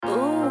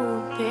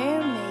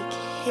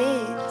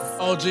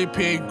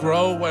OGP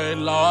grow way,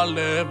 law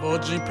live,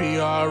 OGP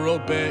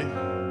obey.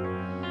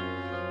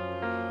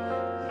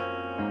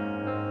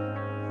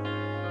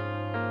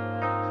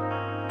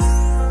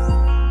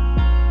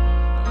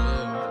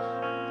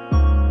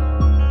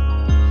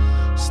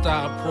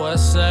 Stop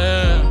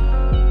Pwessin,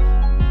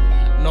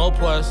 no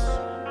Pwessin.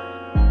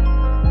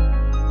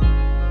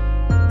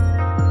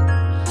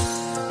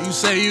 You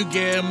say you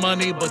getting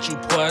money, but you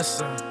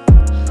Pwessin.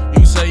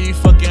 You say you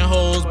fucking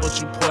hoes, but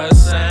you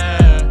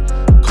Pwessin.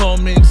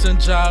 Cold minks and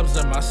jobs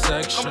in my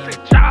section.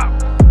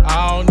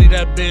 I don't need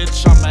that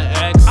bitch, I'm an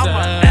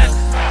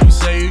accent. You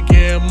say you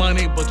getting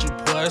money, but you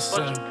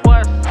Pwessin.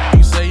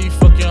 You say you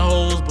fucking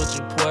hoes, but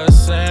you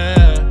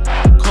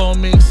Pwessin. Cold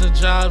minks and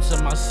jobs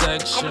in my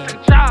section.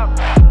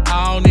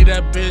 I don't need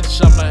that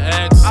bitch, I'm an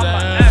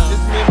accent.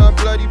 It's me and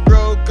my bloody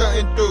bro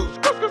cutting through,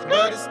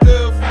 but it's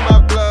still from my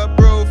blood,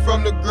 bro,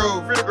 from the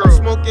grove. I'm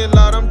smoking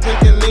loud, I'm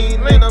drinking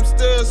lean, and I'm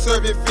still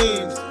serving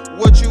fiends.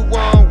 What you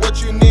want,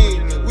 what you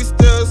need, we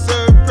still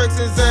serve pricks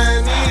and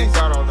Xannies.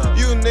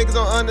 You niggas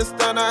don't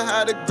understand, I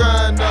had to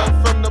grind up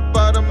from the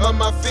bottom of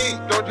my feet.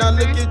 Now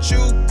look at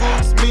you,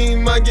 goose, me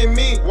mugging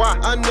me.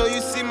 I know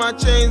you see my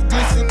chains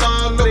glistening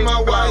all of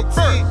my white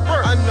tee.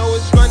 I know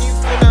it's funny, you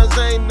finna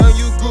ain't know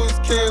you goose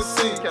can't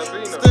see.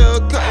 Still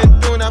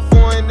cutting through that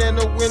foreign and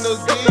the windows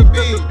DB.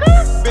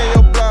 Been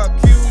your block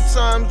few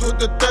times with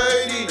the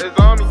 30.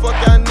 Fuck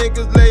y'all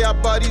niggas, lay our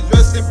bodies,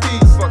 rest in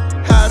peace.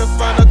 Had to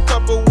find a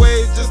couple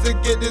ways just to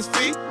get this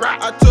feet.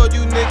 I told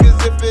you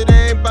niggas if it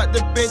ain't about the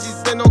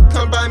Benjis, then don't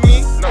come by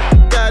me.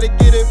 Gotta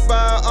get it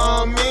by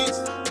all means.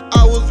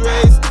 I was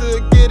raised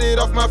to get it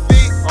off my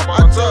feet.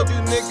 I told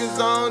you niggas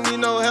I don't need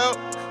no help.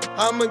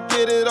 I'ma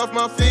get it off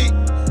my feet.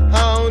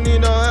 I don't need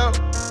no help.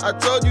 I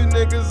told you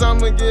niggas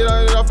I'ma get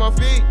it off my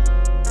feet.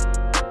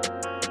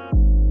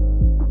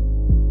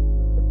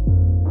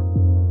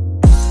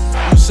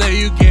 You say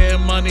you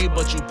getting money,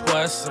 but you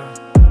Pwessin.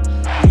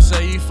 You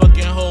say you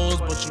fucking hoes,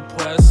 but you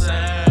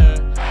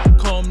Pwessin.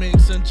 Cold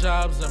minks and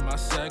jobs in my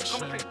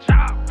section.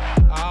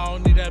 I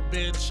don't need that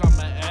bitch, I'm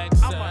an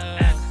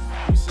accent.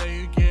 You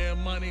say you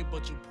getting money,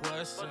 but you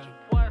Pwessin.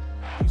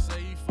 You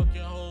say you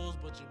fucking hoes,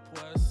 but you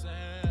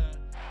Pwessin.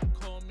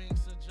 Cold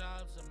minks and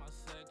jobs in my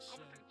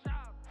section.